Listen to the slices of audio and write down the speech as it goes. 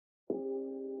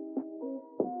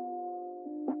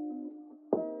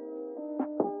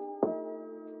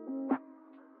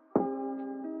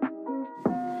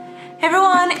Hey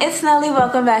everyone, it's Nelly.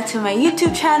 Welcome back to my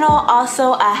YouTube channel.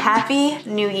 Also, a happy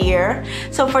new year.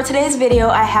 So for today's video,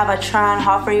 I have a try on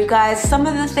haul for you guys. Some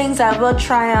of the things I will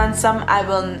try on, some I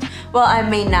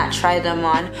may not try them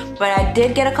on. But I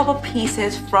did get a couple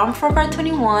pieces from Forever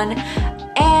 21,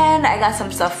 and I got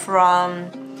some stuff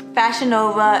from Fashion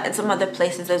Nova and some other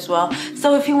places as well.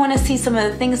 So if you want to see some of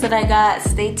the things that I got,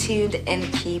 stay tuned and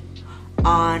keep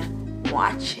on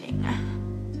watching.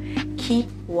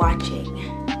 Keep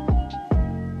watching.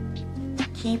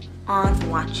 Keep on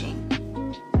watching.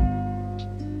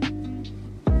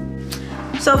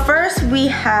 So first we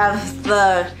have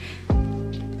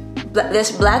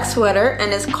this black sweater,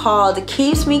 and it's called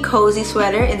Keeps Me Cozy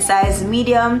sweater in size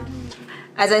medium.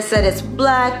 As I said, it's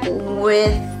black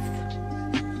with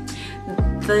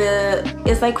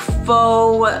it's like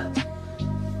faux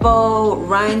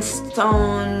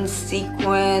rhinestone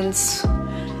sequins,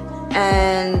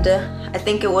 and I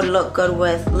think it would look good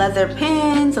with leather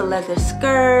pants, a leather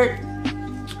skirt.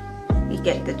 You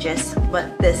get the gist,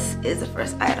 but this is the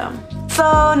first item.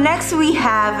 So next we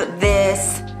have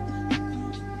this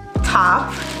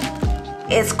top.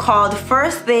 It's called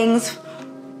First Things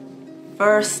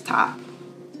First Top.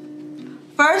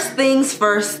 First Things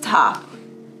First Top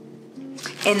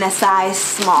in a size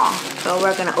small. So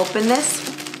we're gonna open this.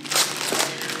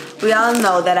 We all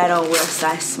know that I don't wear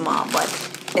size small, but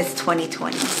it's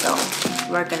 2020, so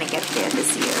we're gonna get there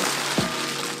this year.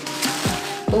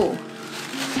 Ooh.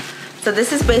 So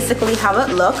this is basically how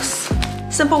it looks.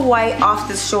 Simple white off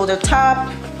the shoulder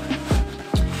top.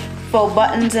 Faux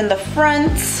buttons in the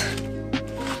front.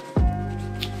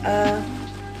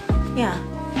 Yeah.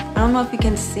 I don't know if you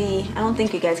can see. I don't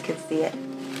think you guys can see it.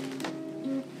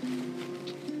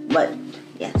 But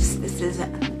yes, this is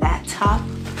that top.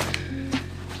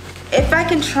 If I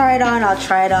can try it on, I'll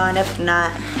try it on. If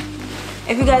not,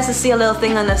 if you guys see a little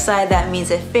thing on the side, that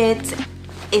means it fits.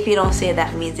 If you don't see it,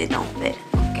 that means it don't fit.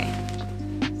 Okay,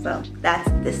 so that's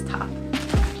this top.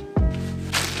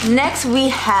 Next we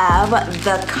have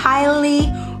the Kylie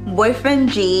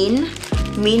boyfriend jean,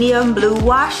 medium blue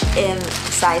wash in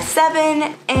size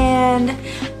 7, and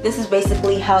this is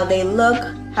basically how they look.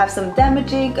 Have some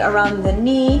damaging around the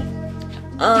knee.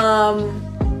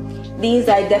 These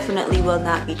I definitely will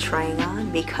not be trying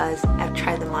on because I've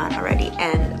tried them on already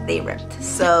and they ripped.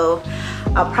 So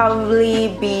I'll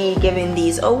probably be giving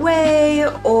these away,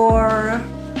 or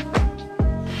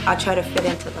I'll try to fit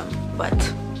into them.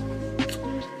 But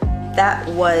that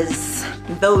was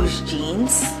those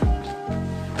jeans.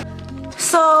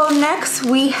 So next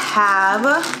we have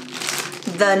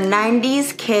the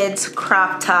 90s kids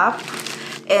crop top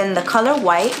in the color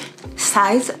white,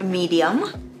 size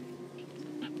medium.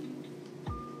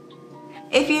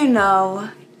 If you know,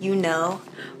 you know.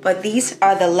 But these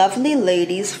are the lovely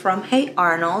ladies from Hey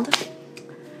Arnold.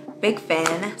 Big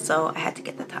fan, so I had to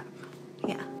get the top.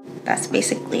 Yeah, that's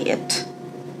basically it.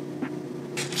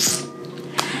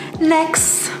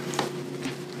 Next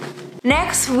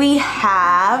we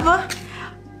have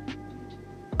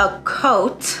a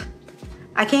coat.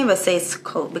 I can't even say it's a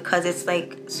coat because it's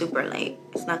like super light.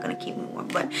 It's not gonna keep me warm,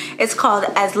 but it's called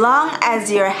As Long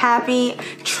As You're Happy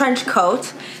trench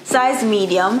coat, size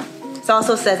medium. It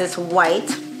also says it's white,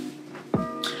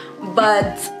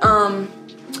 but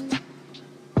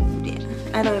yeah,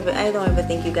 I don't even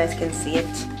think you guys can see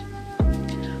it.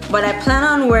 But I plan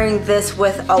on wearing this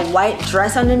with a white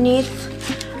dress underneath.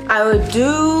 I would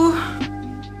do,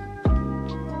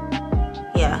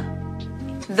 yeah.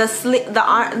 The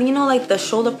arm, you know, like the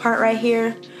shoulder part right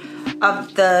here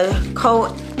of the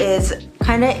coat is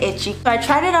kind of itchy. So I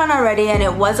tried it on already and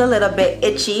it was a little bit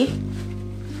itchy,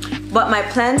 but my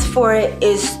plans for it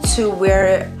is to wear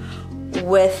it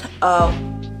with a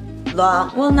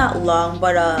long, well not long,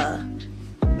 but a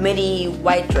midi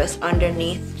white dress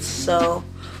underneath. So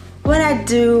when I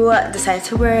do decide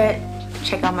to wear it,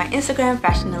 check out my Instagram,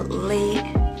 fashionably.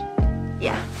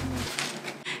 Yeah.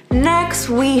 Next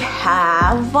we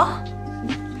have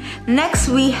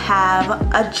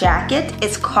a jacket.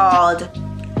 It's called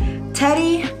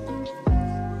Teddy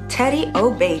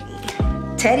Oh Baby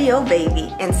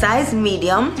in size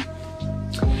medium.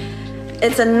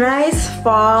 It's a nice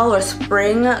fall or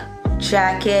spring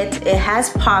jacket. It has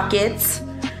pockets,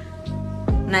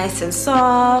 nice and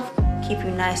soft, keep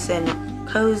you nice and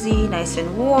cozy, nice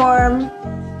and warm.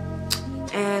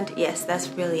 And yes, that's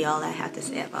really all I have to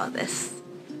say about this.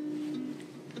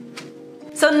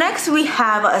 So next we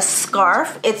have a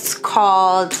scarf. It's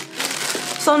called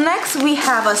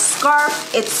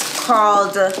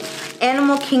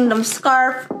Animal Kingdom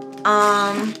scarf.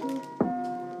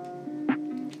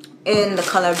 in the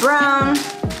color brown.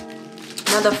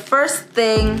 Now the first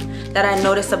thing that I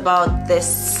noticed about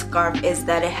this scarf is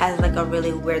that it has like a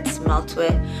really weird smell to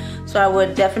it. So I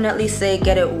would definitely say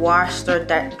get it washed or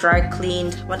dry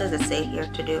cleaned. What does it say here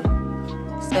to do?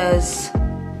 It says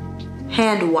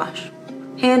hand wash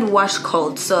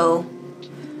cold. So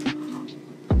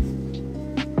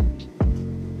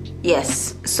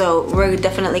yes, so we're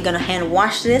definitely gonna hand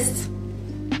wash this.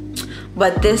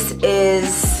 But this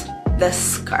is the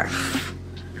scarf.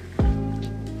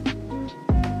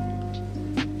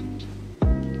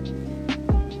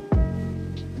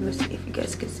 Let's see if you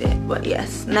guys can see it. But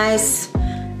yes, nice,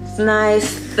 it's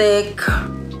nice, thick.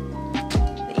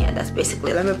 Yeah, that's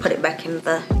basically. Let me put it back in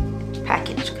the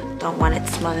package. Don't want it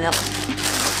smelling up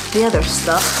the other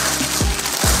stuff.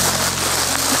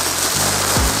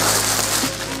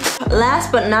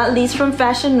 Last but not least, from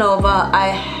Fashion Nova,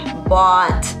 I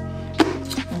bought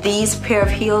these pair of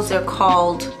heels. They're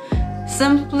called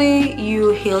Simply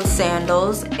You Heeled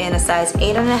Sandals in a size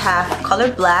 8.5,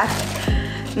 color black.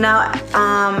 Now,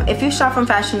 if you shop from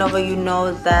Fashion Nova, you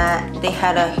know that they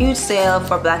had a huge sale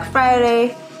for Black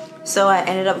Friday. So I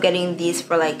ended up getting these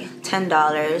for like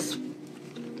 $10.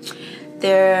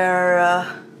 They're,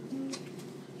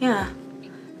 yeah,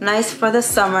 nice for the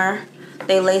summer.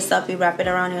 They lace up, you wrap it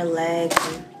around your legs,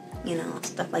 and, you know,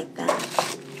 stuff like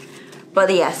that.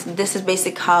 But yes, this is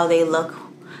basically how they look.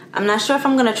 I'm not sure if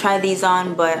I'm gonna try these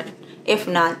on, but if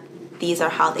not, these are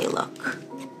how they look.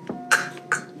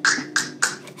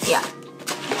 Yeah.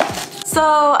 So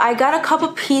I got a couple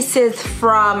pieces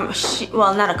from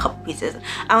well, not a couple pieces.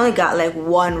 I only got like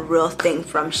one real thing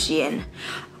from Shein,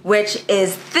 which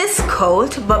is this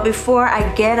coat. But before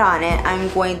I get on it, I'm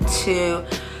going to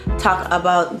talk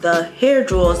about the hair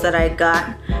jewels that I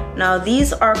got. Now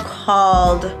these are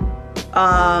called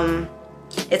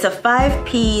it's a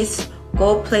 5-piece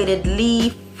gold-plated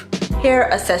leaf hair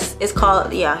it's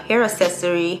called, yeah, hair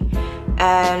accessory.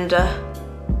 And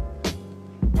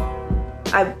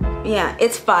yeah,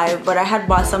 it's 5, but I had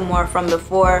bought some more from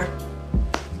before.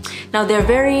 Now they're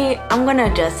very, I'm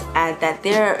gonna just add that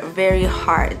they're very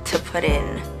hard to put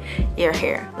in your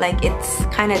hair. Like, it's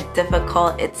kind of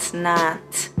difficult. It's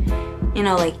not, you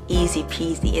know, like easy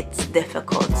peasy. It's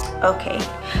difficult. Okay,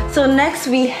 so next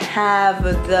we have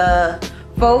the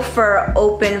faux fur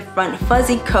open front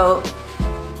fuzzy coat,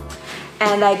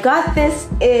 and I got this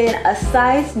in a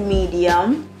size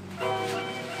medium.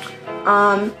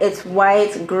 It's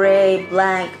white, gray,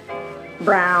 black,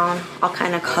 brown, all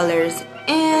kind of colors,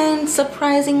 and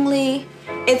surprisingly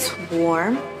it's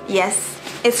warm. Yes,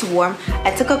 it's warm.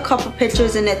 I took a couple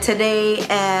pictures in it today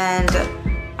and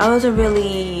I wasn't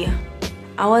really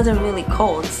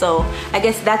cold, so I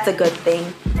guess that's a good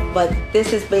thing. But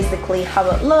this is basically how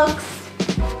it looks.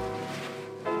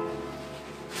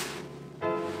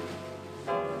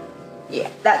 Yeah,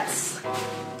 that's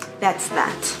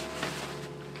that.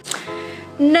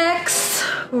 Next,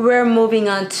 we're moving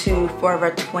on to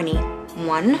Forever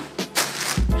 21.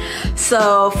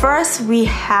 So first we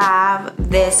have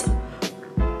this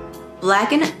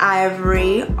black and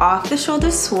ivory off the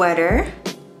shoulder sweater.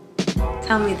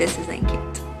 Tell me this isn't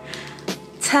cute.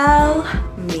 Tell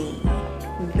me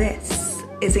this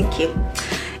isn't cute.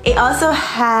 It also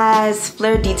has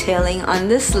flare detailing on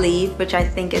the sleeve, which I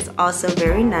think is also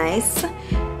very nice.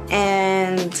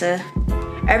 And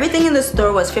everything in the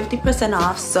store was 50%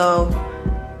 off, so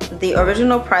the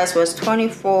original price was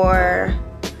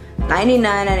 $24.99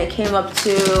 and it came up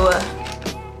to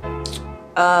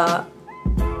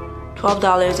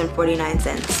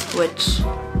 $12.49, which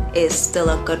is still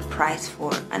a good price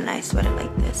for a nice sweater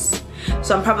like this.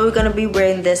 So I'm probably gonna be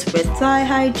wearing this with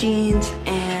thigh-high jeans,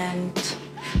 and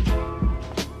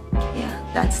yeah,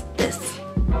 that's this.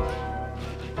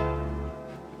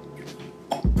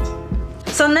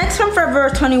 So next from Forever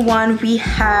 21, we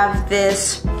have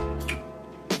this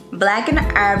black and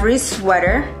ivory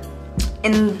sweater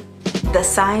in the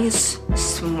size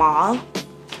small,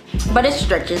 but it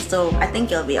stretches, so I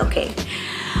think it'll be okay.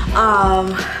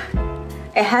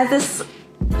 It has this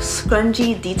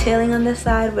scrunchie detailing on the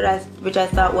side, which I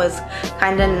thought was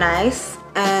kind of nice.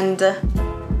 And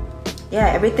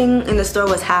yeah, everything in the store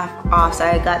was half off, so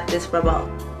I got this for I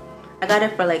got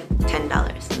it for like $10,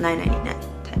 $9.99.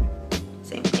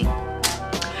 Same thing.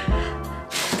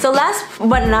 So last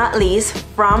but not least,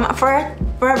 from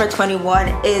Forever 21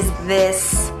 is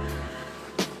this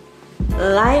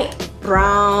light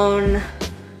brown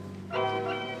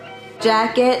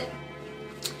jacket.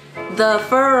 The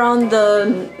fur around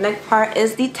the neck part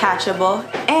is detachable,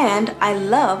 and I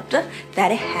loved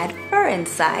that it had fur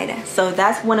inside. So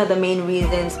that's one of the main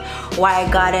reasons why I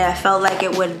got it. I felt like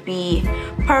it would be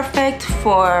perfect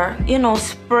for, you know,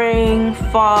 spring,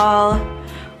 fall,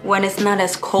 when it's not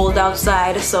as cold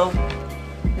outside. So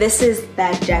this is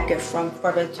that jacket from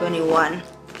Forever 21.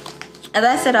 As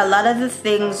I said, a lot of the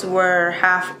things were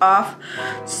half off,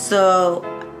 so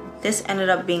this ended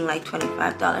up being like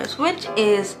 $25, which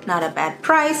is not a bad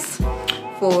price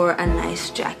for a nice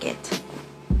jacket.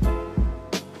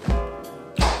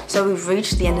 So we've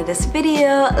reached the end of this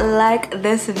video. Like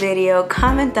this video,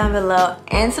 comment down below,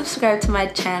 and subscribe to my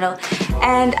channel,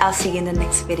 and I'll see you in the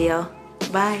next video.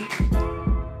 Bye.